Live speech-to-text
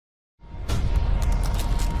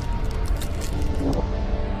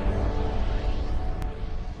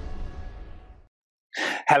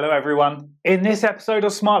Hello everyone, in this episode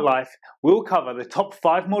of Smart Life we'll cover the top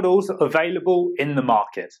 5 models available in the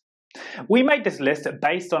market. We made this list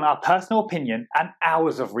based on our personal opinion and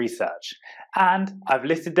hours of research, and I've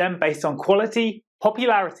listed them based on quality,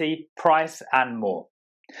 popularity, price and more.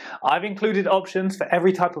 I've included options for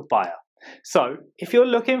every type of buyer, so if you're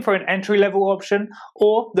looking for an entry-level option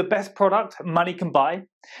or the best product money can buy,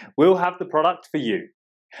 we'll have the product for you.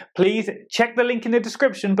 Please check the link in the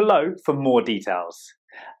description below for more details.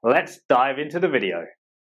 Let's dive into the video.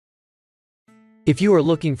 If you are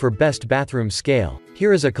looking for best bathroom scale,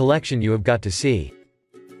 here is a collection you have got to see.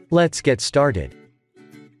 Let's get started.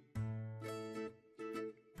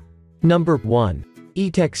 Number 1.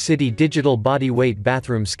 Etekcity Digital Body Weight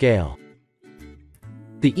Bathroom Scale.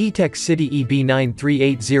 The Etekcity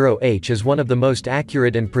EB9380H is one of the most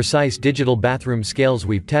accurate and precise digital bathroom scales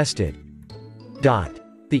we've tested.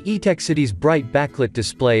 The Etekcity's bright backlit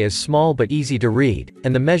display is small but easy to read,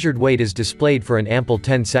 and the measured weight is displayed for an ample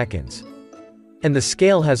 10 seconds. And the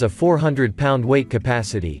scale has a 400-pound weight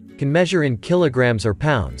capacity, can measure in kilograms or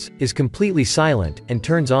pounds, is completely silent, and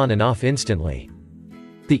turns on and off instantly.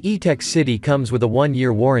 The Etekcity comes with a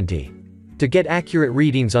 1-year warranty. To get accurate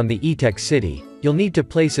readings on the Etekcity, you'll need to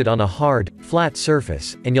place it on a hard, flat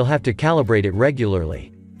surface, and you'll have to calibrate it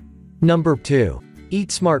regularly. Number 2.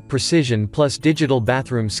 EatSmart Precision Plus Digital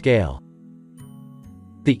Bathroom Scale.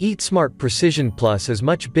 The EatSmart Precision Plus is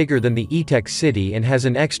much bigger than the Etekcity and has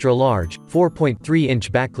an extra-large,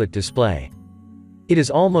 4.3-inch backlit display. It is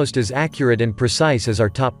almost as accurate and precise as our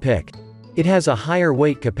top pick. It has a higher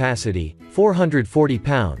weight capacity, 440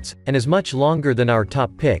 pounds, and is much longer than our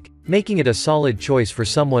top pick, making it a solid choice for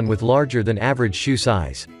someone with larger than average shoe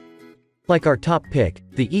size. Like our top pick,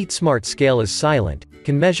 the EatSmart scale is silent,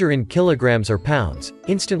 can measure in kilograms or pounds,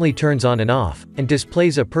 instantly turns on and off, and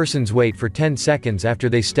displays a person's weight for 10 seconds after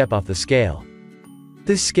they step off the scale.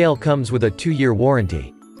 This scale comes with a 2-year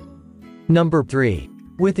warranty. Number 3.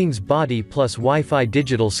 Withings Body Plus Wi-Fi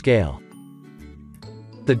Digital Scale.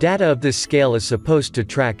 The data of this scale is supposed to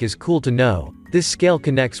track is cool to know. This scale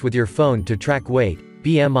connects with your phone to track weight,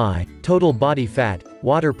 BMI, total body fat,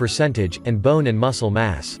 water percentage, and bone and muscle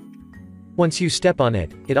mass. Once you step on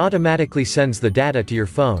it, it automatically sends the data to your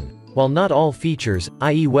phone. While not all features,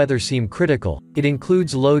 i.e. weather, seem critical, it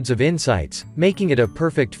includes loads of insights, making it a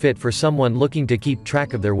perfect fit for someone looking to keep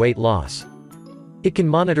track of their weight loss. It can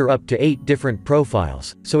monitor up to 8 different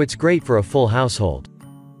profiles, so it's great for a full household.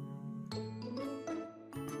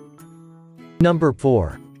 Number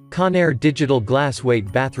 4. Conair Digital Glass Weight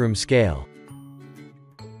Bathroom Scale.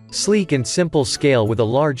 Sleek and simple scale with a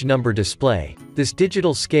large number display, this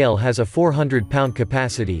digital scale has a 400-pound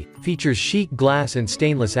capacity, features chic glass and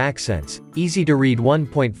stainless accents, easy to read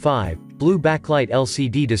 1.5, blue backlight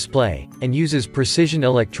LCD display, and uses precision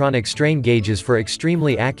electronic strain gauges for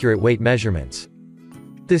extremely accurate weight measurements.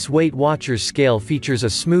 This Weight Watchers scale features a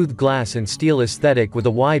smooth glass and steel aesthetic with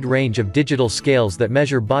a wide range of digital scales that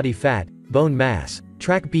measure body fat, bone mass,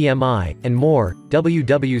 track BMI, and more.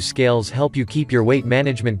 WW scales help you keep your weight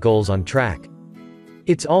management goals on track.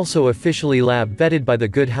 It's also officially lab vetted by the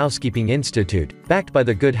Good Housekeeping Institute, backed by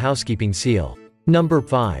the Good Housekeeping seal. Number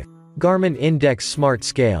 5. Garmin Index Smart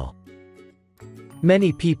Scale.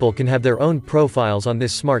 Many people can have their own profiles on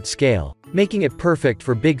this smart scale, making it perfect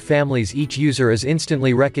for big families. Each user is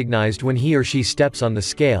instantly recognized when he or she steps on the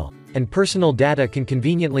scale, and personal data can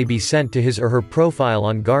conveniently be sent to his or her profile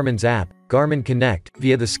on Garmin's app, Garmin Connect,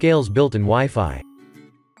 via the scale's built-in Wi-Fi.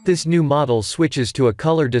 This new model switches to a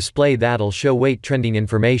color display that'll show weight trending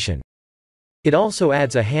information. It also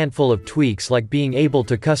adds a handful of tweaks like being able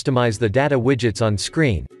to customize the data widgets on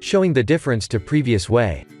screen, showing the difference to previous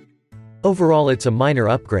way. Overall, it's a minor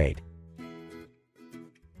upgrade.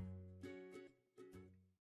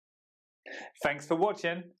 Thanks for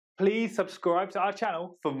watching. Please subscribe to our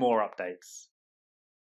channel for more updates.